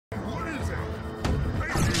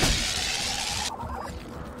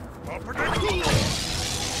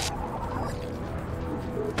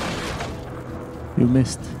You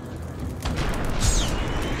missed.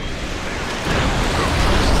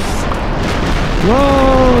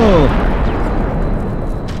 Whoa!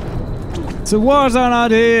 It's a war zone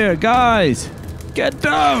out here, guys! Get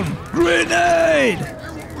down! Grenade!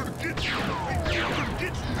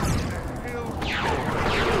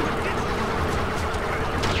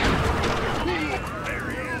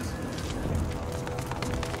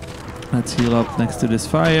 Let's heal up next to this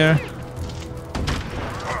fire.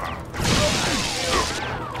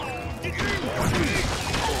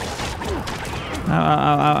 Ow, ow,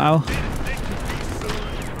 ow, ow, ow.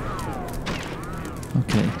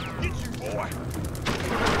 Okay.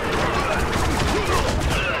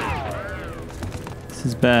 This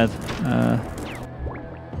is bad.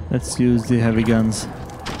 Let's use the heavy guns.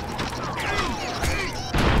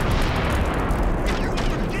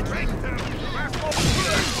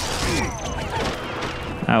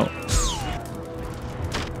 Ow.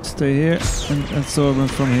 Stay here and absorb them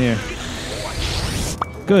from here.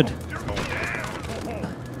 Good.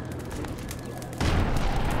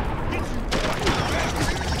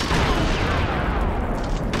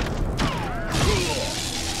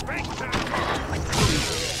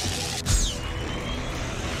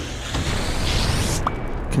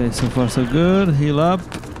 Okay, so far so good. Heal up.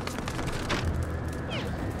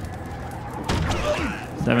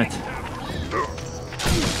 Damn it.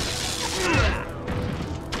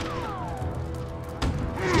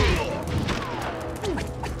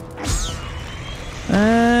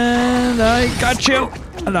 And I got you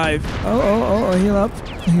alive. Oh, heal up.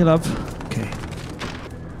 Heal up. Okay.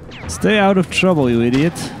 Stay out of trouble, you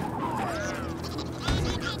idiot.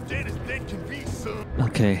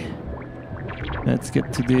 Okay. Let's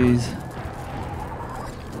get to these.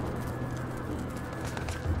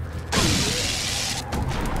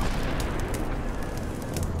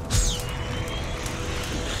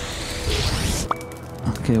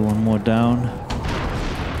 Okay, one more down.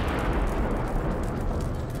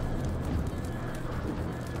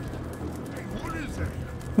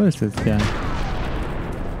 Where is this guy?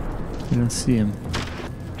 I don't see him.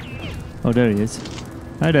 Oh, there he is.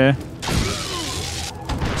 Hi there.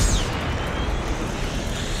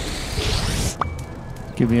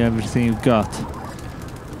 Give me everything you've got.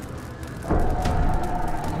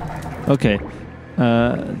 Okay.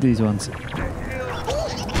 These ones.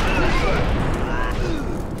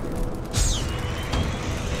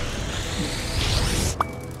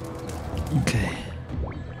 Okay.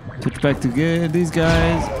 Switch back to these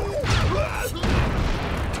guys.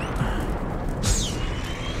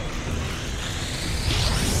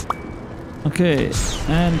 Okay.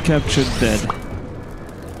 And captured dead.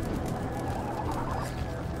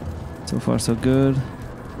 So far so good.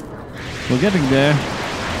 We're getting there.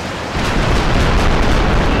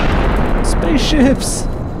 Spaceships!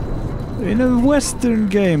 In a Western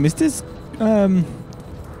game. Is this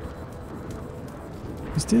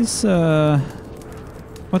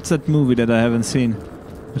what's that movie that I haven't seen?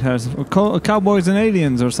 It has Cowboys and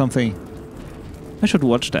Aliens or something. I should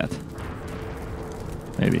watch that.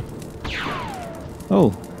 Maybe.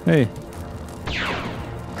 Oh, hey.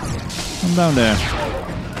 I'm down there.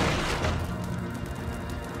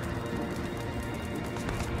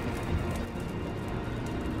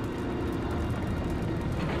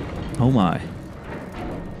 Oh my.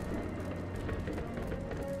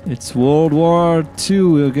 It's World War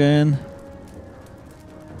II again.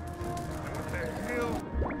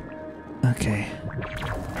 Okay.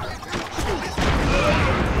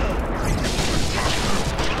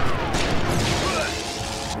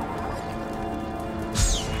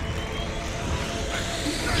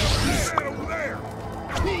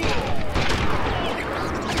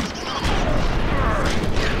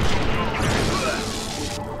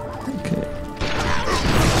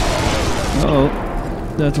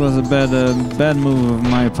 That was a bad move of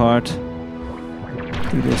my part.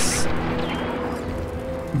 Do this.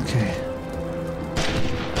 Okay.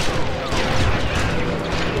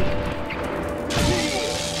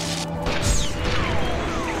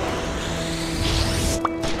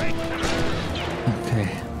 Okay.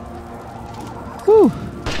 Woo!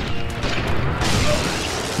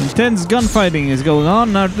 Intense gunfighting is going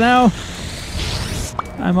on now.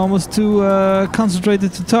 I'm almost too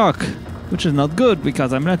concentrated to talk. Which is not good,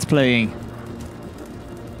 because I'm let's playing.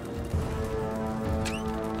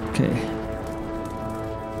 Okay.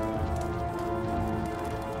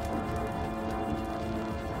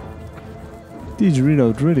 These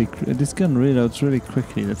reload really... This gun reloads really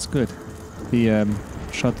quickly, that's good. The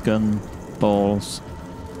shotgun balls.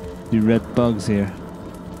 The red bugs here.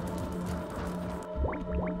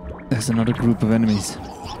 There's another group of enemies.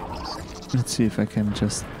 Let's see if I can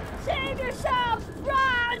just... Save yourself!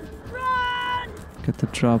 Get the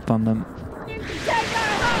drop on them.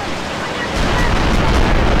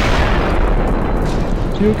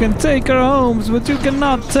 You can take our homes, but you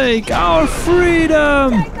cannot take our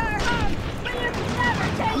freedom!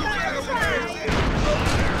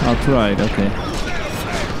 Outright, okay.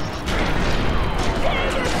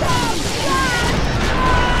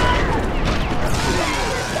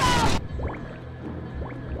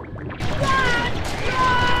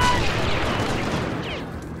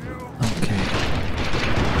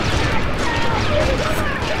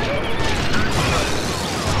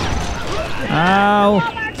 Ow!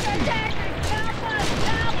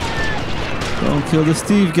 Don't kill the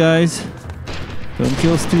Steve, guys. Don't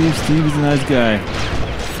kill Steve. Steve is a nice guy.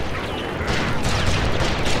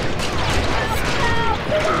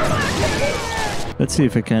 Let's see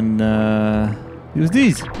if I can use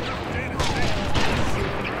these.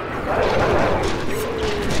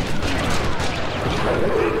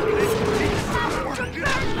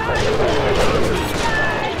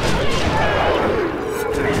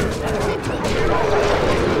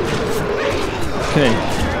 Okay.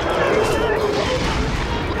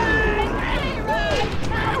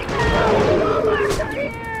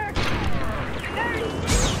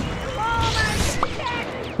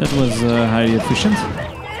 That was highly efficient.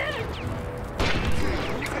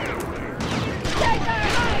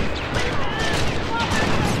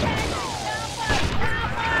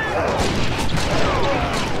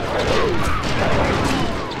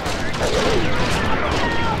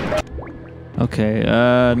 Okay,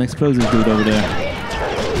 an explosive dude over there.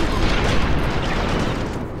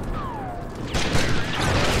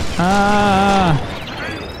 Ah!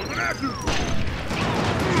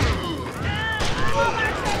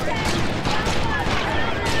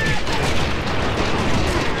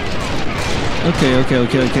 Okay.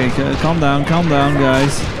 Calm down,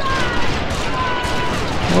 guys.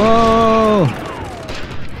 Whoa!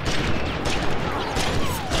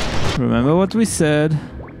 Remember what we said.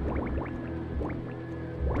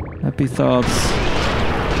 Happy thoughts.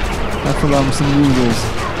 Lumps and woozles.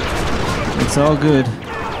 It's all good.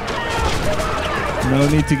 No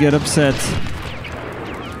need to get upset.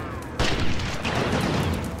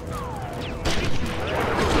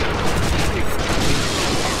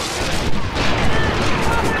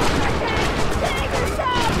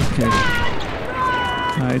 Okay.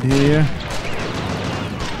 Hide here.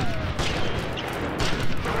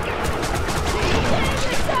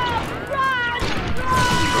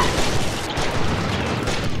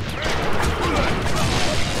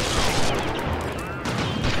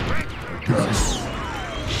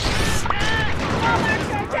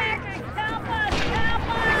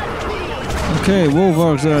 Okay,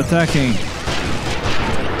 wolvarks are attacking.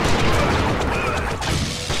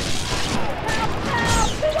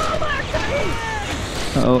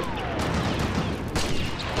 Uh-oh.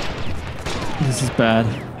 This is bad.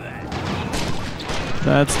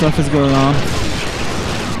 Bad stuff is going on.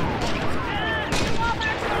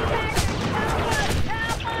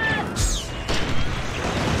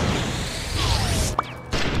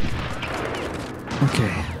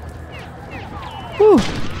 Okay. Whew.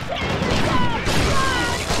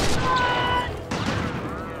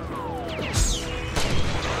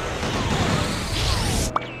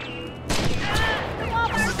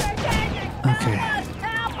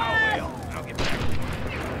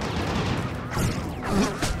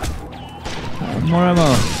 More ammo.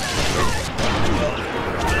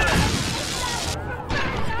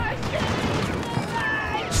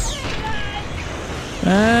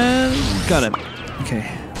 And got him. Okay.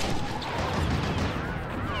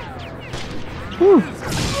 Whew.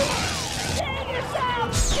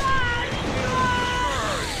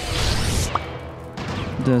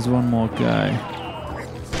 There's one more guy.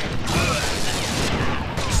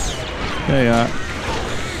 There you are.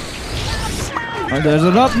 Oh, there's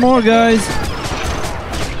a lot more guys.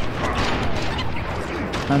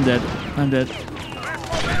 I'm dead.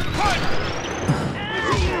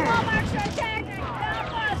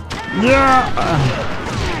 Yeah!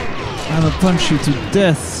 I'm gonna punch you to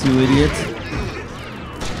death, you idiot.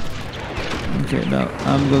 Okay, now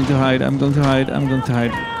I'm going to hide.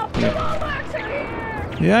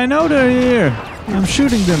 Yeah, I know they're here. I'm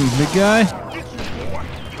shooting them, big guy.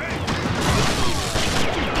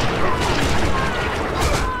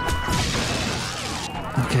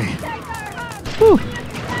 Okay. Whew.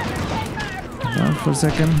 Down for a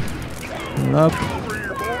second. Heal up.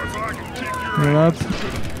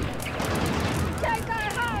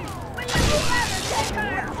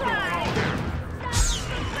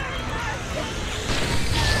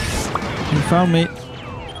 You found me.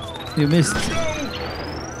 You missed.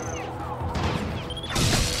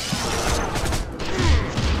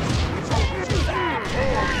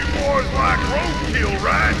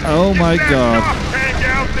 Oh my god.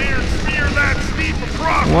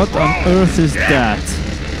 What on earth is that?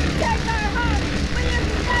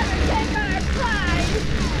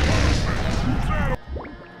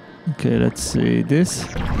 Okay, let's see this.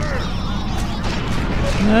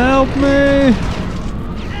 Help me!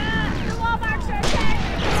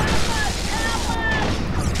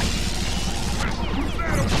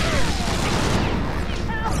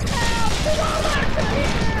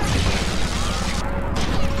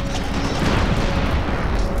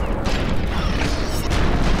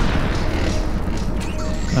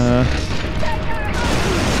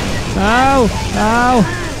 Ow! Ow!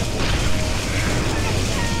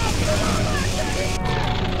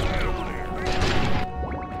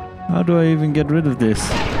 How do I even get rid of this?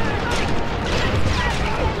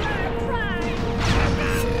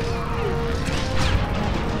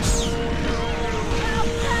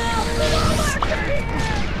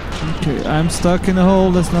 Okay, I'm stuck in a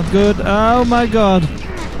hole, that's not good. Oh my god!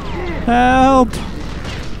 Help!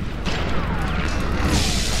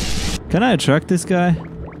 Can I attract this guy?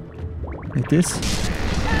 Like this?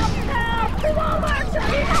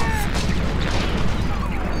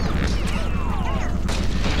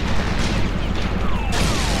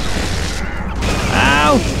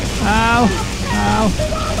 Ow! Ow! Ow!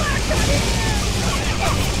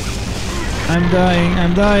 I'm dying,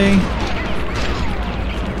 I'm dying.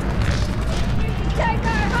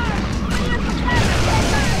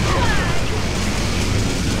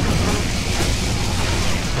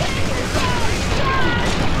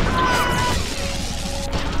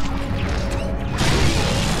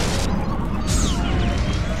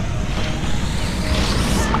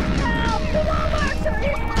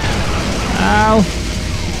 Ow!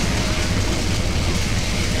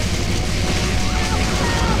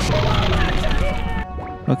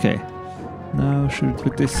 Okay, now shoot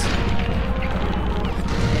with this.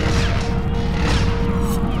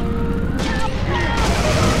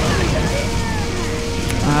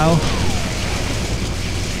 Ow!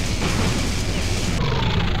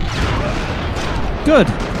 Good!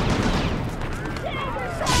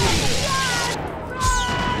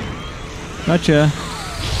 Gotcha!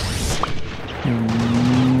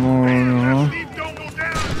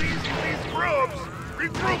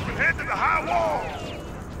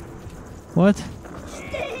 What?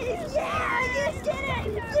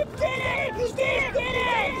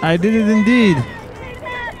 I did it indeed.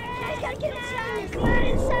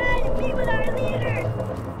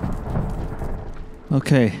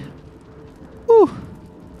 Okay. Whew.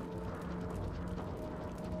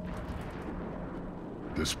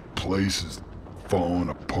 This place is falling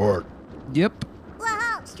apart. Yep.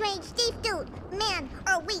 Whoa, strange Steve dude. Man,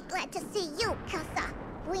 are we glad to see you, cause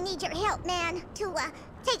we need your help, man, to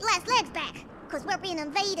take last legs back, cause we're being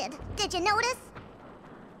invaded. Did you notice?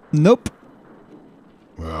 Nope.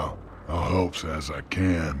 Well, I'll help as I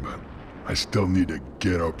can, but I still need to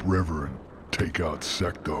get upriver and take out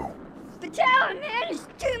Secto. But tell him, man, there's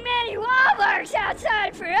too many wallers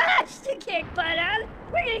outside for us to kick butt on.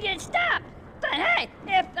 We're gonna get stopped. But hey,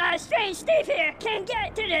 if Strange Steve here can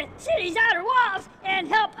get to the city's outer walls and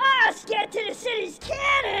help us get to the city's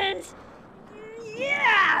cannons,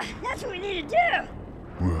 yeah, that's what we need to do.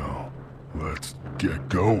 Well, let's get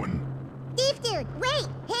going. Steve dude, wait!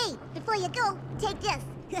 Hey, before you go, take this.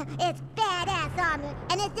 It's badass armor,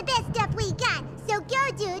 and it's the best stuff we got. So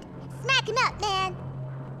go, dude. Smack him up, man.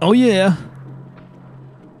 Oh yeah.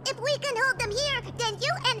 If we can hold them here, then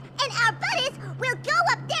you and our buddies will go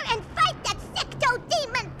up there and fight that Secto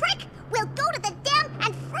demon prick. We'll go to the dam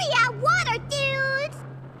and free our water, dudes.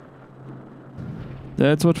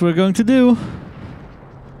 That's what we're going to do.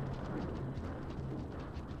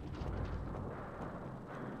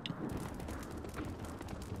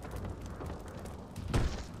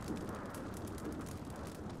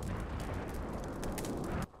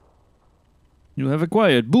 You have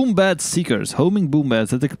acquired Boom Bat Seekers, homing boom bats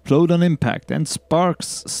that explode on impact, and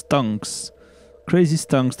sparks stunks. Crazy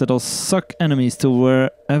stunks that'll suck enemies to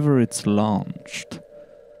wherever it's launched.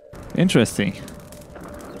 Interesting.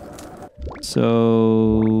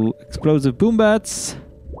 So, explosive boom bats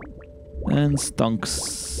and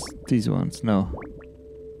stunks. These ones, no.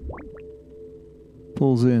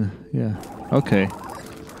 Pulls in, yeah. Okay.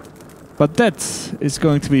 But that is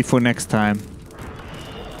going to be for next time.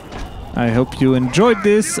 I hope you enjoyed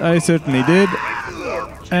this, I certainly did.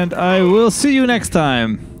 And I will see you next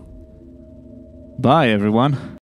time. Bye everyone.